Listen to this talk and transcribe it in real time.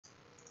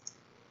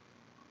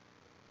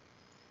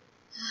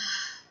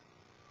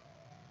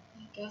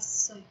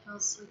guess I fell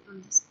asleep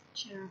on this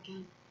chair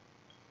again.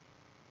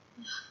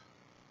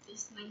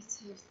 These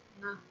nights have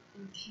not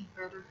been getting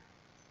better.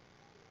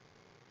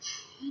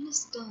 And it's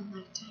still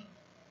nighttime.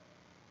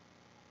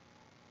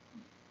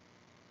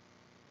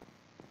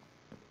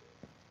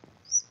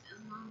 It's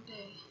been a long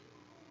day.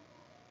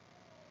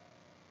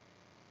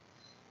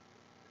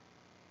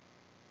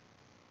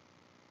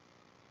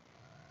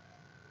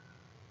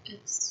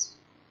 It's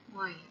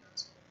quiet.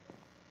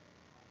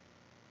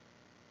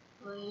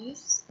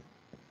 Please?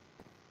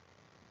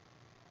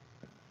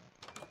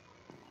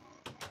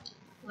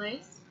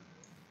 Please?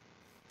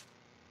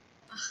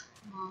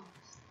 Well,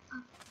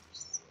 of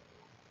course.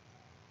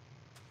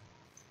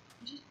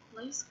 Where did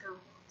Blaze go?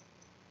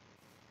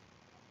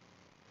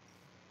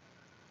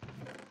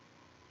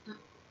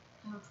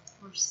 Of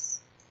course.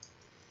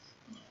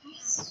 If I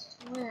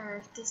swear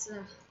if this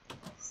is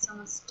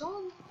someone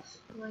stole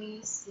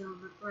Blaze, you'll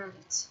regret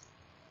it.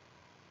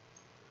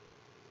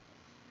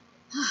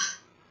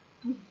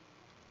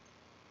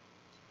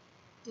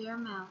 Dear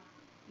Mal,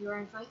 you are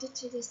invited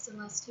to the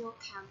celestial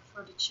camp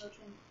for the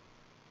children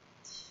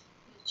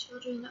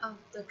of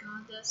the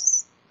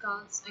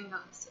gods and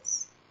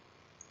goddesses.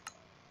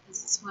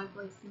 This is why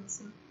voice is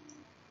missing.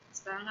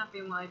 This better not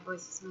be why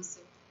voice is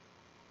missing.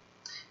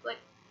 Like,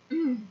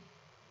 well,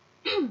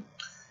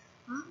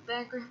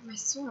 better grab my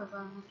sword if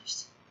I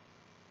managed.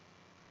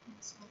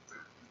 Let's hope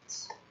that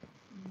it's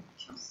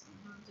just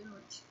not do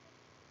it.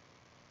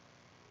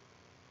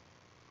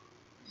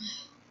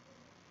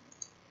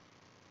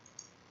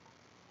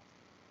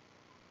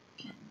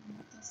 Can't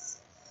move this.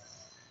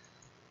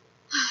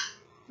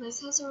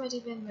 This has already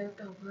been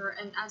moved over,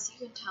 and as you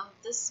can tell,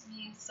 this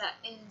means that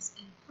it is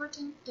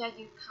important that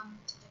you come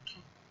to the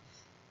camp.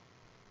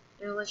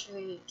 They're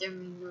literally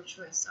giving me no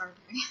choice, aren't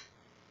they?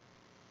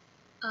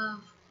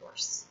 Of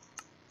course.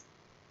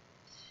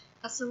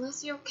 At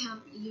Celestial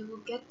Camp, you will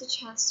get the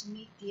chance to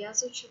meet the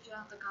other children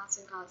of the gods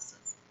and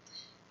goddesses.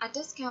 At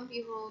this camp,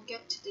 you will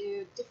get to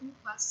do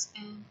different quests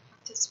and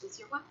practice with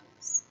your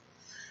weapons.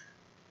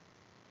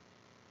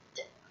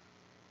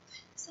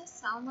 Does that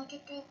sound like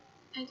a good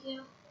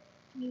idea?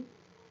 I mean,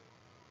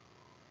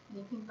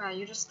 you think about it,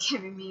 you're just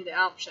giving me the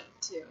option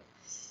to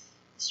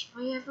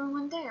destroy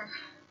everyone there.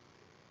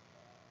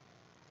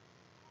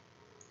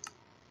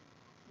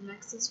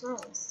 Next is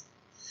rolls.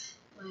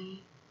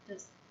 Wait, I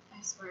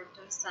swear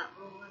does that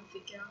roll and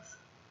figure off?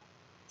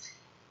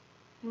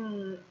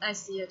 I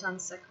see it on the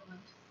second one.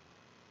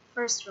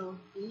 First rule,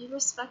 be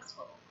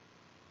respectful.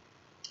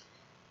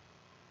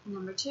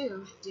 Number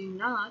 2, do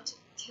not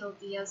kill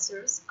the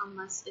others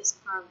unless it's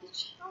part of the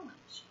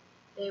challenge.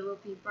 They will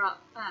be brought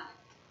back.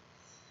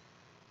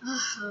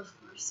 Of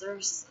course,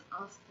 there's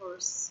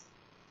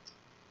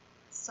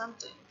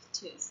something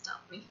to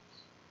stop me.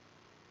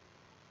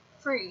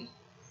 3,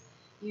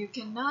 you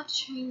cannot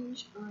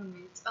change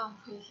roommates. Oh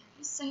wait, are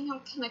you saying how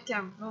can I get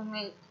a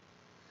roommate?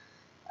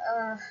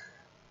 If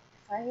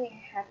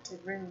I have to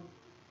room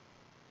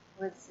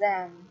with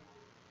them,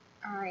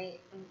 I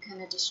am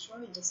gonna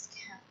destroy this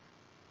camp.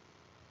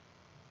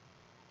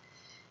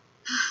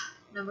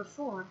 Number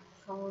 4,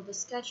 follow the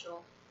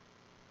schedule.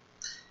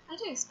 I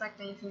didn't expect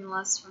anything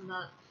less from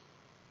that.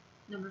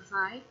 Number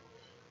 5,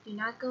 do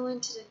not go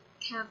into the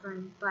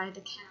cavern by the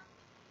camp.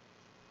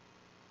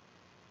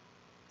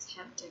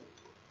 Tempting.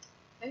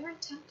 Very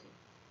tempting.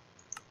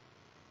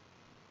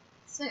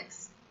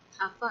 6,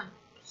 have fun.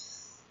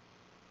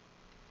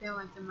 I feel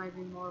like there might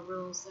be more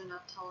rules they're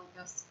not telling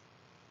us.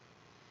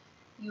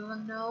 You will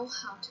know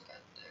how to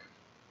get there.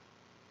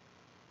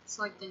 It's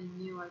like they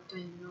knew I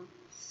didn't know.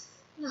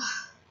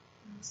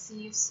 I'll see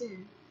you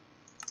soon.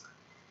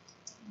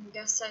 I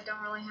guess I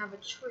don't really have a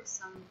choice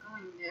on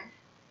going there.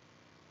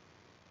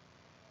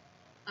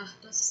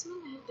 Does this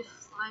mean I have to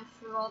fly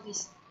through all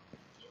these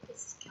stupid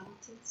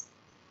skeletons?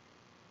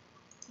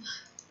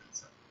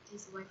 So put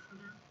these away for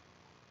now.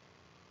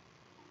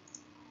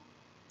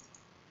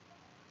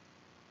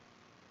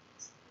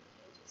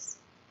 Just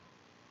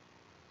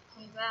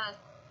play that.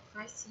 If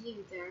I see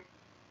you there,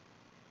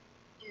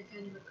 you're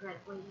gonna regret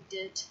what you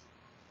did.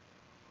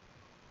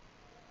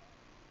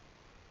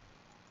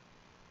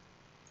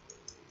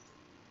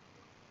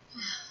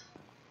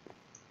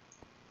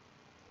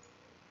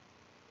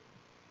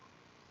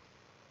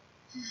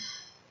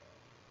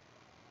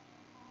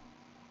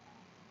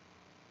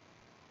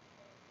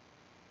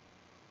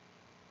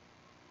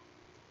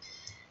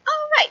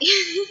 Alright!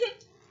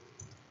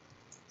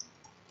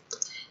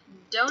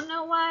 Don't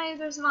know why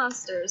there's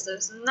monsters.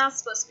 There's not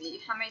supposed to be.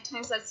 How many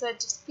times I said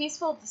just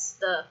peaceful? This is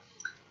the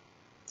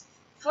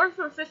 4th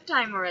or 5th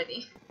time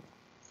already.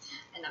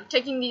 And I'm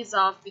taking these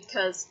off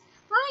because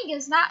flying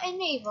is not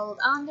enabled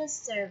on this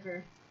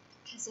server.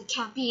 Because it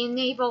can't be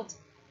enabled.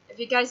 If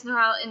you guys know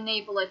how to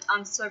enable it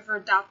on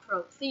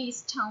server.pro,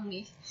 please tell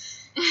me.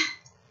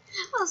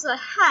 Also,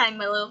 hi,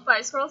 my Little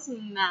Fire Squirrels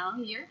Mal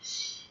here.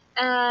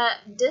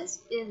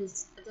 This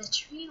is the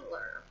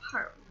trailer,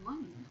 part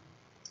 1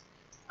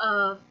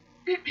 of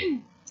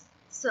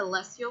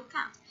Celestial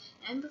Camp.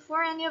 And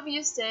before any of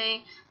you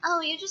say, oh,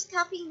 you're just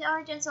copying the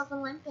origins of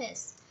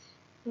Olympus,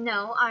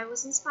 No, I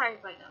was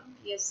inspired by them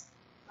because,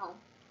 well,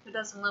 who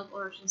doesn't love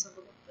Origins of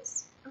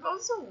Olympus? I've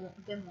also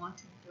been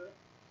wanting to do it.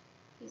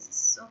 This is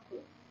so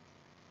cool.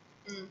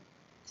 And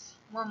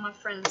one of my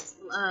friends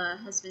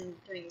has been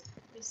doing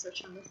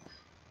research on this.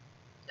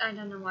 I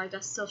don't know why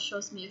that still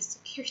shows me a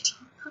security.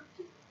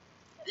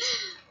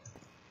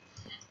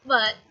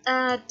 But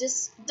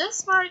this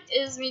part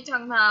is me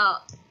talking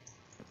about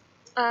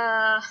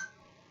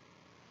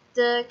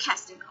the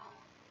casting call.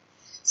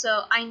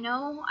 So I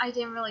know I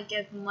didn't really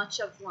get much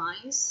of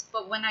lines,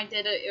 but when I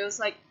did it, it was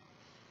like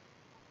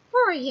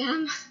 4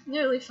 a.m.,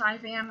 nearly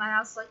 5 a.m. I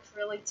was like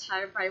really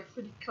tired, but I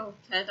wouldn't go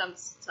to bed. I'm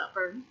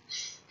stubborn.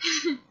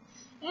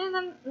 And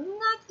I'm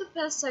not the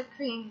best at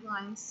creating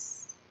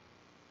lines,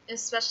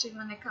 especially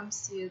when it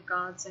comes to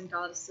gods and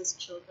goddesses'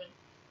 children.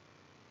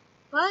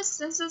 But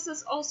since this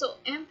is also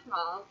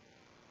improv,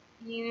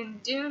 you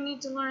do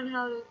need to learn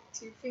how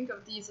to think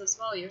of these as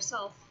well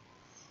yourself.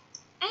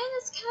 And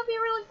it's gonna be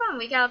really fun.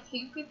 We got a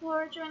few people who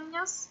are joining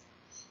us,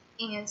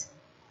 and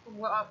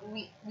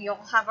we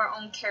all have our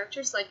own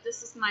characters. Like,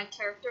 this is my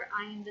character.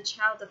 I am the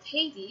child of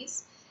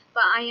Hades,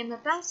 but I am a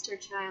bastard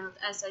child,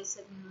 as I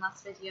said in the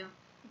last video,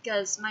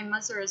 because my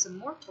mother is a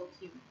mortal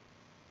human.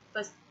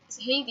 But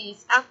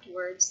Hades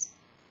afterwards,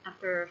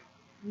 after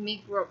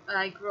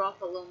I grew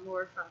up a little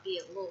more from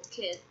being a little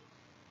kid,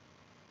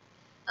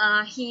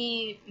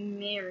 he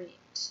married.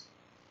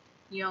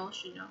 You all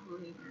should know who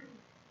he married.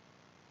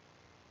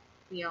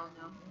 We all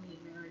know who he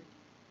married,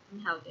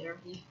 and how dare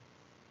he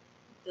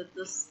did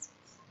this.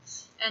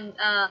 And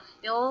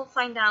you'll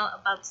find out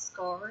about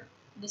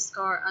the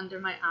scar under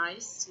my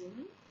eyes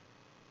soon.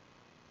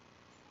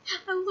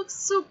 I look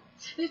so,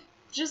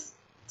 just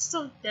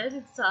so dead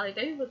inside,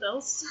 eh? What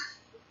else?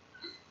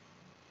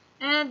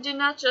 And do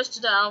not judge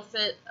the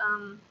outfit.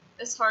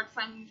 It's hard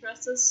finding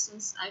dresses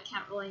since I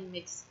can't really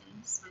make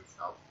skins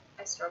myself.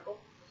 I struggle.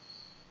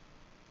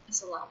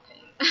 It's a lot of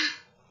pain.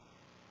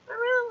 I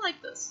really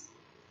like this.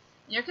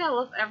 You can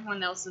love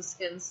everyone else's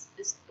skins.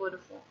 It's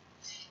beautiful.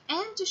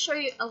 And to show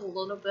you a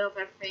little bit of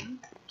everything,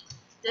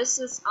 this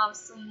is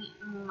obviously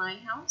my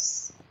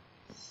house.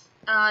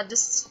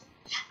 This,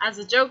 as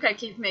a joke I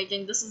keep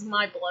making, this is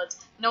my blood.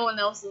 No one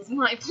else is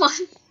my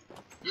blood.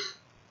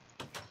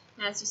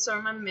 As you saw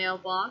in my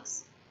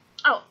mailbox.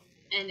 Oh,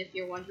 and if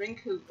you're wondering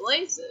who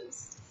Blaze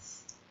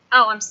is.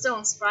 Oh, I'm still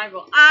in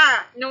survival.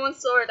 Ah! No one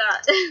saw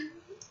that.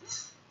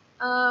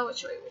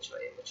 Which way?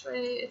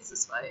 It's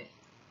this way.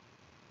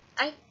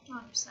 I don't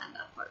understand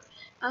that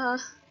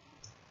part.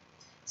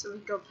 So we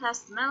go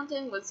past the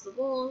mountain with the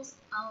wolves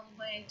all the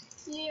way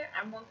to here.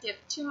 I won't give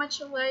too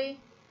much away.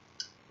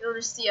 You'll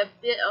just see a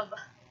bit of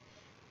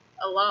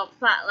a lot of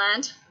flat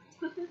land.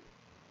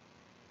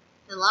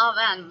 A lot of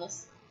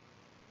animals.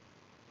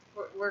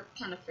 We're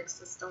kind of fixed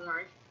this, don't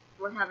worry.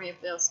 We're having a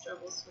bit of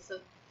struggles with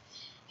it.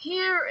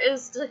 Here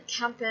is the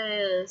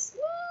campus.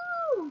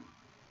 Woo!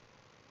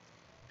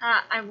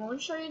 I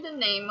won't show you the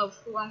name of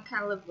who I'm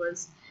kind of live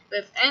with, but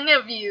if any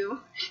of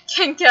you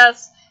can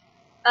guess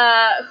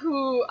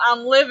who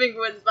I'm living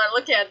with by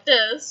looking at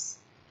this,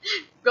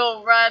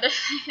 go right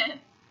ahead.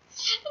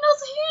 And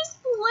also here's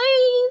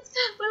Blaze,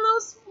 my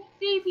little sweet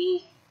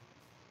baby.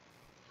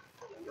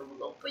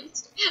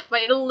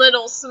 My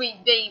little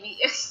sweet baby.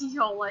 You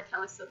don't like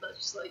how I said that,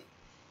 just like,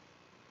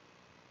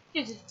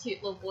 you're just a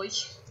cute little boy.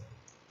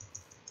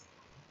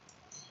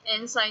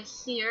 Inside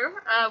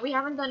here, we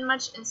haven't done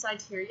much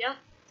inside here yet.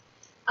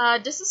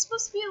 This is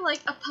supposed to be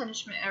like a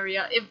punishment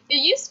area. It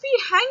used to be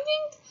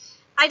hanging.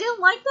 I didn't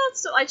like that,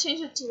 so I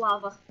changed it to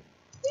lava.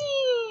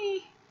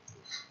 Whee!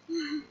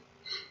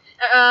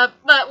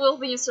 But we'll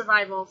be in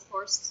survival, of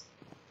course.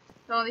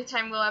 The only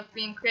time we'll have to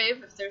be in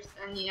creative if there's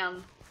any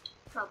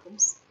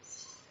problems.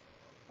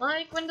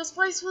 Like when this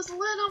place was lit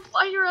on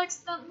fire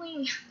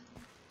accidentally.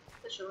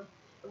 Literally,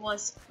 it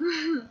was.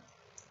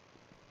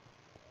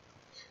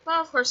 Well,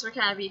 of course, we're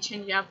gonna be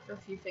changing up a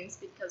few things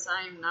because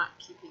I am not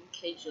keeping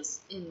cages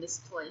in this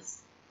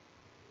place.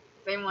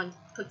 If anyone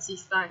puts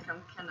these back,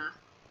 I'm gonna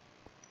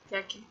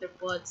kick their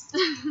bloods.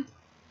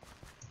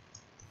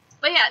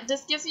 But yeah,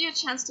 this gives you a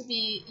chance to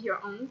be your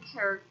own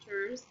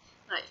characters.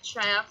 Like,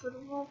 try out for the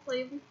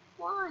roleplay, it'll be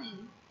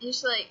fun.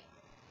 Usually,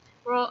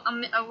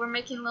 we're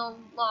making little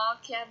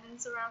log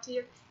cabins around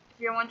here. If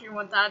you're wondering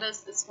what that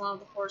is, it's one of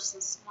the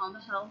horses, one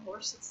of the hell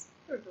horses.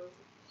 They're adorable.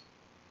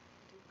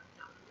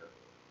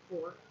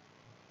 Or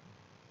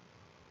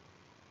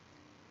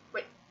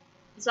wait,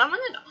 is that one?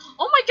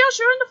 Oh my gosh,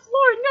 you're on the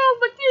floor! No,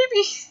 my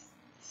baby!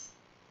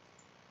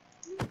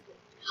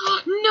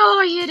 No,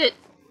 I hit it!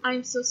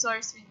 I'm so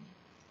sorry, sweetie.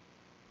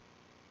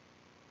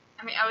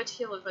 I mean, I would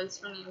heal it, but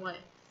it's running away.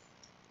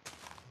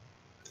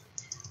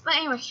 But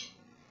anyway,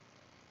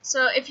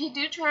 so if you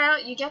do try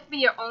out, you get to be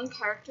your own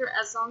character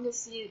as long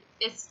as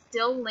it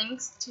still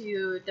links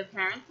to the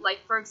parent. Like,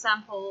 for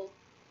example,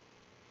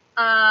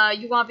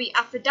 you want to be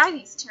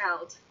Aphrodite's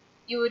child.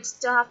 You would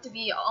still have to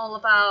be all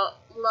about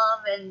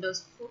love and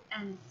those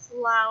and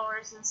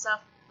flowers and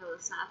stuff. No,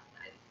 it's not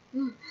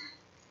Aphrodite.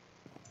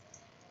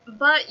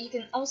 But you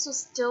can also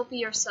still be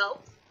yourself.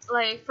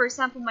 Like, for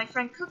example, my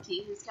friend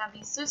Cookie, who's gonna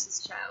be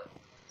Zeus's child.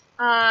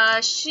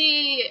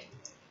 She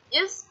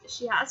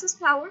has his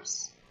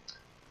powers,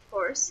 of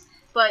course,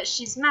 but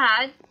she's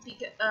mad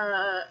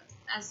because,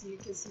 as you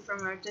can see from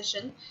her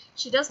audition,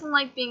 she doesn't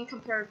like being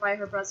compared by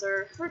her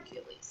brother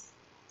Hercules.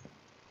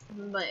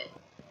 But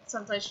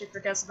sometimes she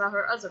forgets about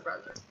her other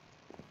brother.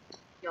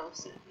 You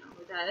also know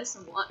who that is,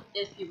 and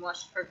if you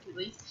watched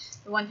Hercules,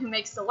 the one who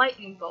makes the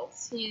lightning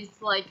bolts. He's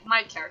like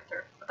my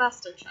character, a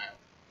bastard child.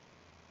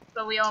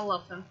 But we all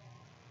love him.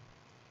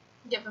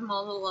 Give him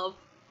all the love.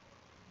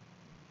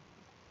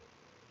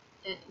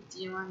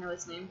 Do you want to know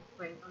his name?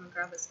 Wait, let me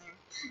grab his name.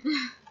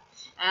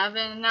 I have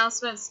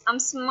announcements. I'm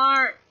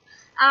smart.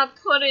 I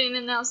put in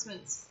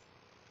announcements.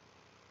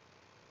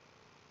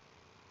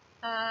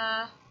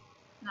 Not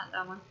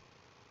that one.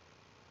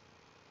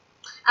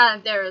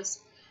 There's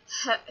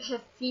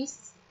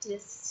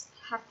Hephaestus.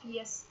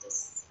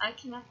 Hephaestus. I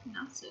cannot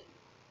pronounce it.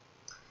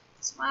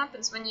 That's what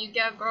happens when you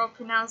get a girl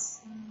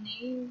pronounce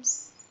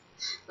names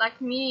like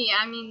me.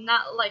 I mean,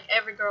 not like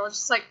every girl,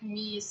 just like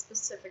me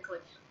specifically.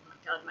 Oh my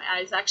god, my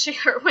eyes actually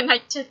hurt when I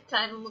just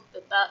kind of looked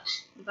at that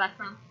in the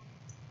background.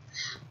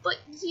 But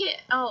yeah,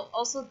 oh,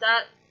 also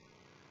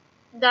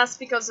that's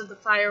because of the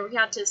fire. We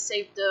had to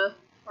save the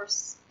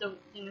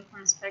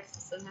unicorn's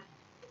Pegasus in there.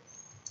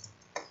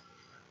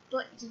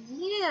 But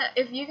yeah,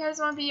 if you guys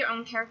want to be your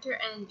own character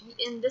and be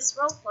in this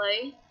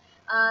roleplay,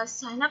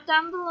 sign up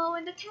down below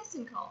in the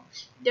casting call.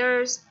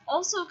 There's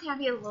also can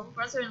be a little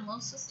brother and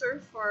little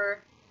sister for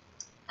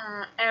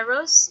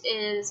Eros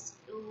is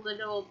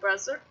little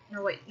brother.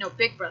 No wait, no,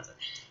 big brother.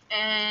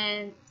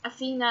 And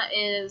Athena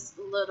is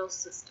little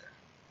sister.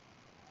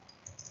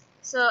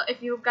 So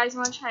if you guys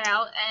want to try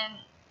out, and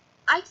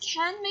I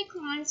can make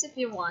lines if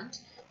you want.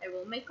 I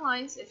will make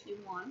lines if you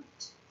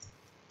want.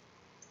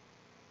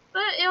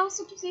 But it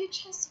also gives you a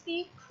chance to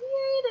be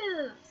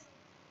creative.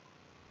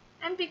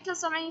 And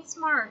because I ain't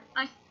smart,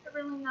 I'm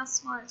really not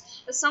smart.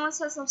 If someone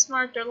says I'm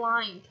smart, they're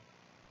lying.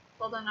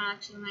 Well, they're not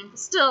actually lying, but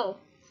still,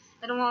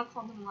 I don't want to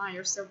call them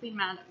liars, they'll be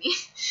mad at me.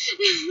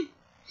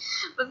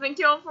 But thank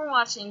you all for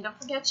watching. Don't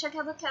forget to check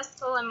out the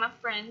castle and my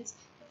friends.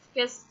 Don't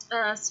forget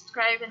to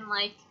subscribe and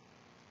like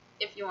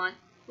if you want,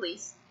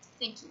 please.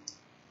 Thank you.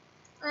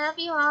 Love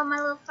you all,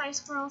 my little fire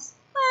squirrels.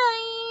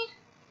 Bye!